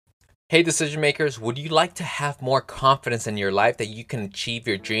Hey, decision makers, would you like to have more confidence in your life that you can achieve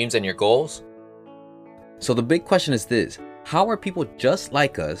your dreams and your goals? So the big question is this: how are people just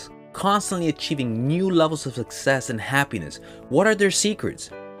like us constantly achieving new levels of success and happiness? What are their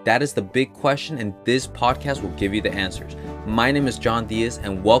secrets? That is the big question, and this podcast will give you the answers. My name is John Diaz,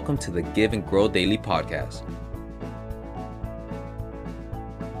 and welcome to the Give and Grow Daily Podcast.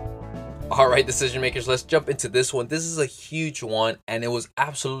 All right, decision makers, let's jump into this one. This is a huge one, and it was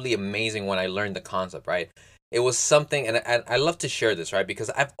absolutely amazing when I learned the concept, right? It was something, and I love to share this, right? Because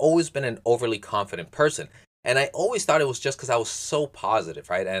I've always been an overly confident person, and I always thought it was just because I was so positive,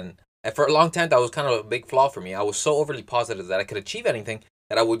 right? And for a long time, that was kind of a big flaw for me. I was so overly positive that I could achieve anything,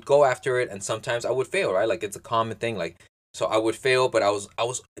 that I would go after it, and sometimes I would fail, right? Like it's a common thing, like so I would fail, but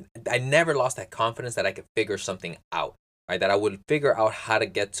I never lost that confidence that I could figure something out, right? That I would figure out how to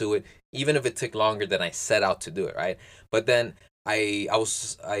get to it, even if it took longer than I set out to do it, right? But then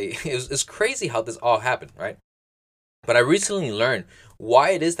it's crazy how this all happened, right? But I recently learned why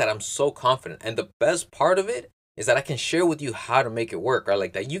it is that I'm so confident, and the best part of it is that I can share with you how to make it work, right?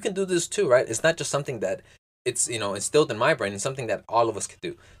 Like that you can do this too, right? It's not just something that it's instilled in my brain. It's something that all of us can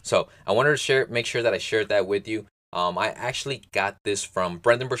do. So I wanted to make sure that I shared that with you. I actually got this from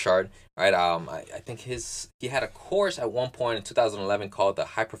Brendan Burchard, right? I think he had a course at one point in 2011 called the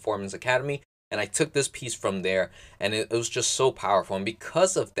High Performance Academy, and I took this piece from there, and it was just so powerful. And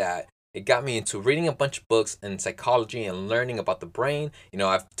because of that, it got me into reading a bunch of books in psychology and learning about the brain.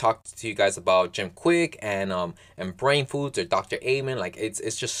 I've talked to you guys about Jim Quick and brain foods or Dr. Amen. Like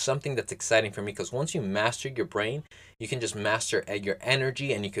it's just something that's exciting for me because once you master your brain, you can just master your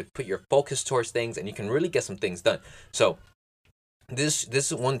energy and you could put your focus towards things and you can really get some things done. So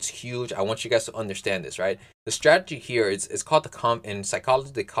this one's huge. I want you guys to understand this, right? The strategy here is called in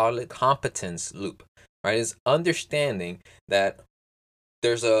psychology they call it competence loop, right? It's understanding that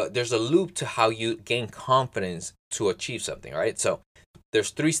there's a loop to how you gain confidence to achieve something, right? So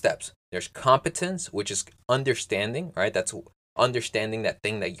there's three steps. There's competence, which is understanding, right? That's understanding that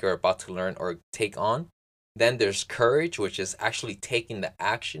thing that you're about to learn or take on. Then there's courage, which is actually taking the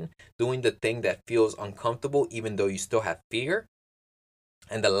action, doing the thing that feels uncomfortable, even though you still have fear.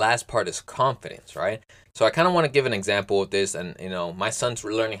 And the last part is confidence, right? So I kind of want to give an example of this. And, my son's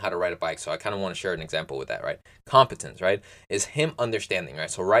learning how to ride a bike. So I kind of want to share an example with that, right? Competence, right? Is him understanding,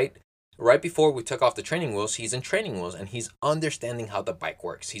 right? So right before we took off the training wheels, he's in training wheels and he's understanding how the bike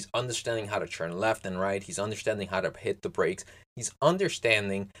works. He's understanding how to turn left and right. He's understanding how to hit the brakes. He's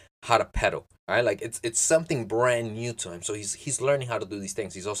understanding how to pedal, right? Like it's something brand new to him. So he's learning how to do these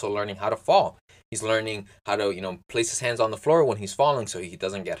things. He's also learning how to fall. He's learning how to, place his hands on the floor when he's falling so he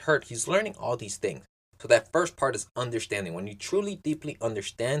doesn't get hurt. He's learning all these things. So that first part is understanding. When you truly deeply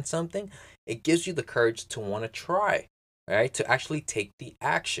understand something, it gives you the courage to want to try, right? To actually take the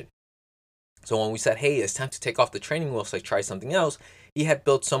action. So when we said, hey, it's time to take off the training wheels, like try something else, he had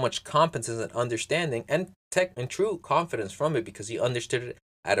built so much competence and understanding and true confidence from it because he understood it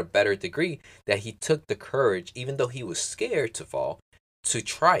at a better degree that he took the courage, even though he was scared to fall, to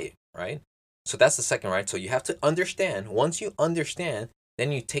try it, right? So that's the second, right? So you have to understand. Once you understand,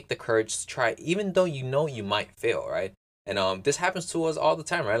 then you take the courage to try, even though you know you might fail, right? And this happens to us all the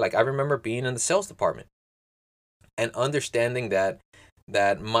time, right? Like I remember being in the sales department and understanding that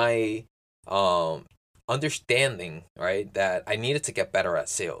my understanding, right, that I needed to get better at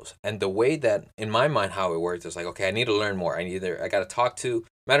sales. And the way that in my mind how it works is like, okay, I need to learn more. I got to talk to.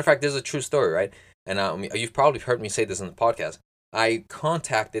 Matter of fact, this is a true story, right? And you've probably heard me say this in the podcast. I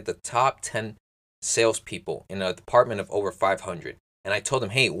contacted the top 10 salespeople in a department of over 500. And I told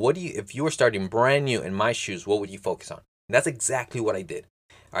them, hey, if you were starting brand new in my shoes, what would you focus on? And that's exactly what I did.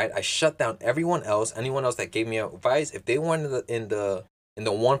 All right. I shut down anyone else that gave me advice. If they weren't in the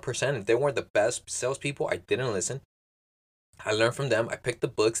 1%, if they weren't the best salespeople, I didn't listen. I learned from them. I picked the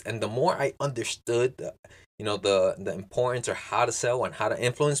books. And the more I understood the importance or how to sell and how to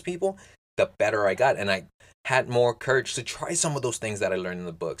influence people, the better I got. And I had more courage to try some of those things that I learned in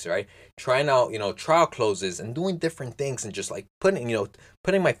the books, right? Trying out, trial closes and doing different things and just like putting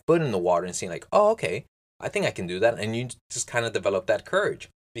my foot in the water and seeing like, oh, okay, I think I can do that. And you just kind of develop that courage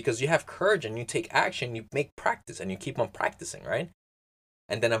because you have courage and you take action, you make practice and you keep on practicing, right?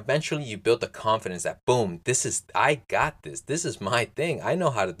 And then eventually you build the confidence that boom, I got this. This is my thing. I know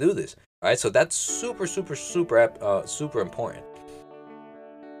how to do this, right? So that's super, super, super important.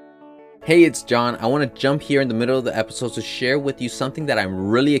 Hey, it's John. I want to jump here in the middle of the episode to share with you something that I'm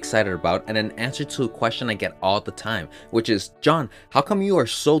really excited about and an answer to a question I get all the time, which is, John, how come you are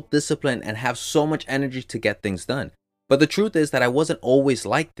so disciplined and have so much energy to get things done? But the truth is that I wasn't always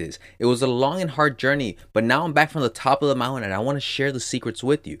like this. It was a long and hard journey, but now I'm back from the top of the mountain and I want to share the secrets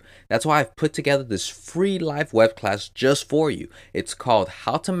with you. That's why I've put together this free live web class just for you. It's called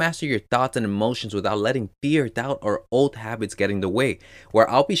How to Master Your Thoughts and Emotions Without Letting Fear, Doubt, or Old Habits Get in the Way, where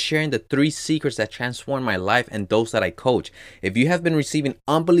I'll be sharing the 3 secrets that transformed my life and those that I coach. If you have been receiving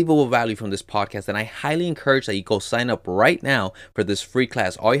unbelievable value from this podcast, then I highly encourage that you go sign up right now for this free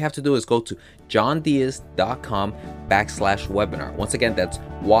class. All you have to do is go to johndiaz.com/webinar. Once again, that's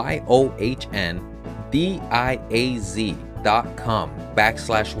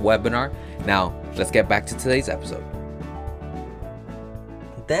YOHNDIAZ.com/webinar. Now, let's get back to today's episode.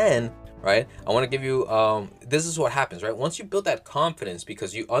 Then, right, I want to give you, this is what happens, right? Once you build that confidence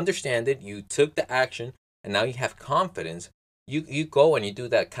because you understand it, you took the action, and now you have confidence, you go and you do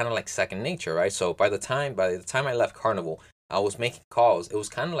that kind of like second nature, right? So by the time I left Carnival, I was making calls. It was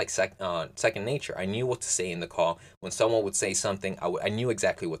kind of like second nature. I knew what to say in the call. When someone would say something, I knew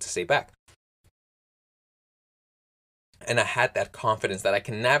exactly what to say back. And I had that confidence that I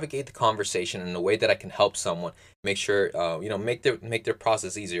can navigate the conversation in a way that I can help someone make sure, make their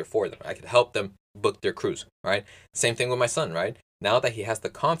process easier for them. I could help them book their cruise, right? Same thing with my son, right? Now that he has the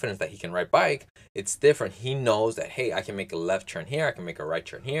confidence that he can ride bike, it's different. He knows that, hey, I can make a left turn here. I can make a right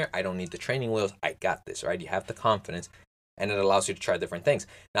turn here. I don't need the training wheels. I got this, right? You have the confidence, and it allows you to try different things.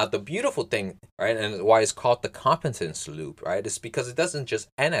 Now, the beautiful thing, right, and why it's called the competence loop, right, is because it doesn't just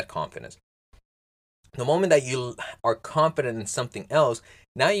end at confidence. The moment that you are confident in something else,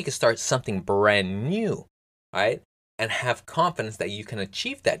 now you can start something brand new, right? And have confidence that you can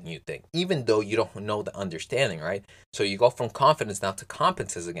achieve that new thing, even though you don't know the understanding, right? So you go from confidence now to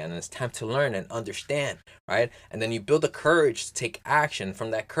competence again, and it's time to learn and understand, right? And then you build the courage to take action. From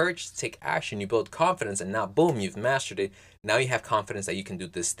that courage to take action, you build confidence, and now, boom, you've mastered it. Now you have confidence that you can do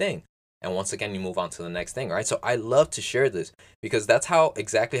this thing. And once again, you move on to the next thing, right? So I love to share this because that's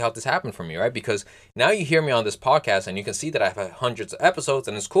exactly how this happened for me, right? Because now you hear me on this podcast and you can see that I've had hundreds of episodes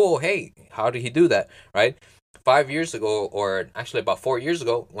and it's cool. Hey, how did he do that, right? 5 years ago, or actually about 4 years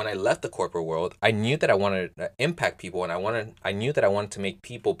ago, when I left the corporate world, I knew that I wanted to impact people, and I knew that I wanted to make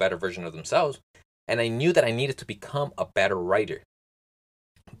people better version of themselves, and I knew that I needed to become a better writer.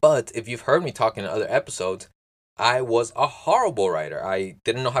 But if you've heard me talk in other episodes, I was a horrible writer. I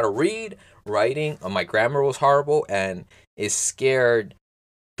didn't know how to read. Writing, my grammar was horrible, and it scared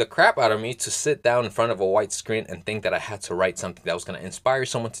the crap out of me to sit down in front of a white screen and think that I had to write something that was going to inspire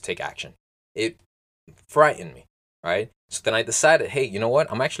someone to take action. It frightened me, right? So then I decided, hey, you know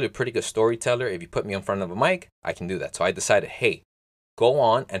what? I'm actually a pretty good storyteller. If you put me in front of a mic, I can do that. So I decided, hey, go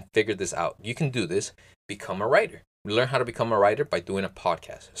on and figure this out. You can do this. Become a writer. Learn how to become a writer by doing a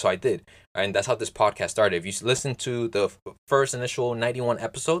podcast. So I did, right? And that's how this podcast started. If you listen to the first initial 91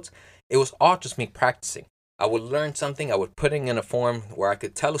 episodes, it was all just me practicing. I would learn something, I would put it in a form where I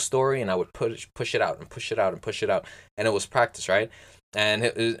could tell a story, and I would push it out and push it out and push it out. And it was practice, right? And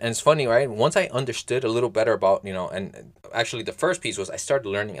it's funny, right? Once I understood a little better about, and actually the first piece was I started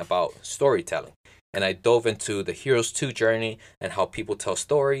learning about storytelling. And I dove into the Heroes 2 journey and how people tell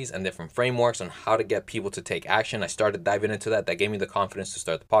stories and different frameworks on how to get people to take action. I started diving into that. That gave me the confidence to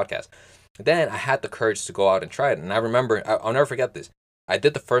start the podcast. Then I had the courage to go out and try it. And I remember, I'll never forget this. I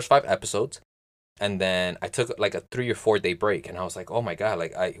did the first 5 episodes, and then I took like a 3 or 4 day break. And I was like, oh my God,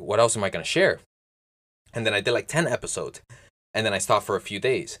 what else am I going to share? And then I did like 10 episodes. And then I stopped for a few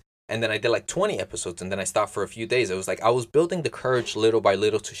days. And then I did like 20 episodes, and then I stopped for a few days. It was like I was building the courage little by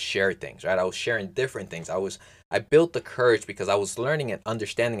little to share things, right? I was sharing different things. I built the courage because I was learning and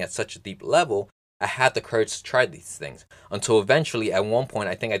understanding at such a deep level. I had the courage to try these things until eventually at one point,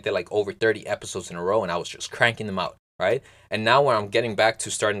 I think I did like over 30 episodes in a row, and I was just cranking them out, right? And now when I'm getting back to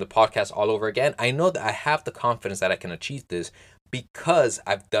starting the podcast all over again, I know that I have the confidence that I can achieve this because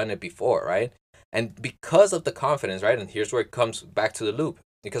I've done it before, right? And because of the confidence, right? And here's where it comes back to the loop.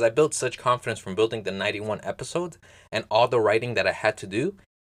 Because I built such confidence from building the 91 episodes and all the writing that I had to do,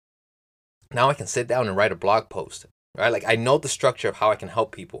 now I can sit down and write a blog post, right? Like I know the structure of how I can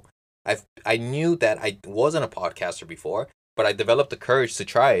help people. I knew that I wasn't a podcaster before, but I developed the courage to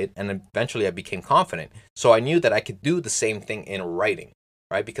try it, and eventually I became confident. So I knew that I could do the same thing in writing,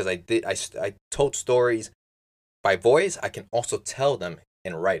 right? Because I told stories by voice. I can also tell them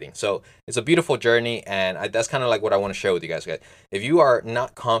in writing. So it's a beautiful journey, and that's kind of like what I want to share with you guys. If you are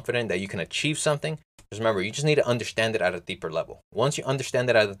not confident that you can achieve something, just remember, you just need to understand it at a deeper level. Once you understand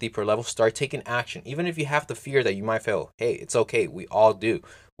it at a deeper level, start taking action. Even if you have the fear that you might fail, hey, it's okay. We all do.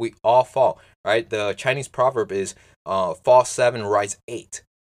 We all fall, right? The Chinese proverb is fall 7, rise 8.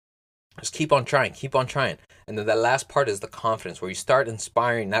 Just keep on trying, keep on trying. And then the last part is the confidence, where you start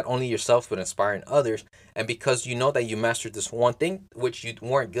inspiring not only yourself, but inspiring others. And because you know that you mastered this one thing, which you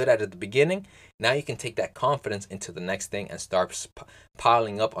weren't good at the beginning, now you can take that confidence into the next thing and start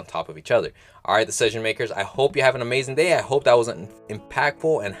piling up on top of each other. All right, decision makers, I hope you have an amazing day. I hope that was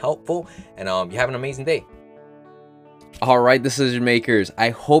impactful and helpful. And you have an amazing day. All right, decision makers, I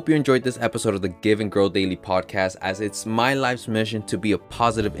hope you enjoyed this episode of the Give and Grow Daily podcast, as it's my life's mission to be a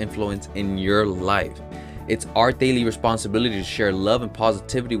positive influence in your life. It's our daily responsibility to share love and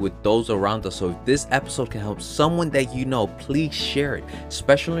positivity with those around us. So if this episode can help someone that you know, please share it,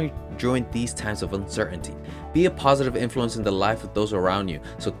 especially during these times of uncertainty. Be a positive influence in the life of those around you.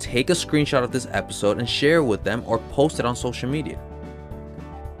 So take a screenshot of this episode and share it with them, or post it on social media.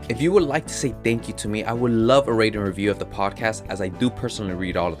 If you would like to say thank you to me, I would love a rating and review of the podcast, as I do personally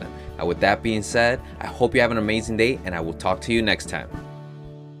read all of them. And with that being said, I hope you have an amazing day, and I will talk to you next time.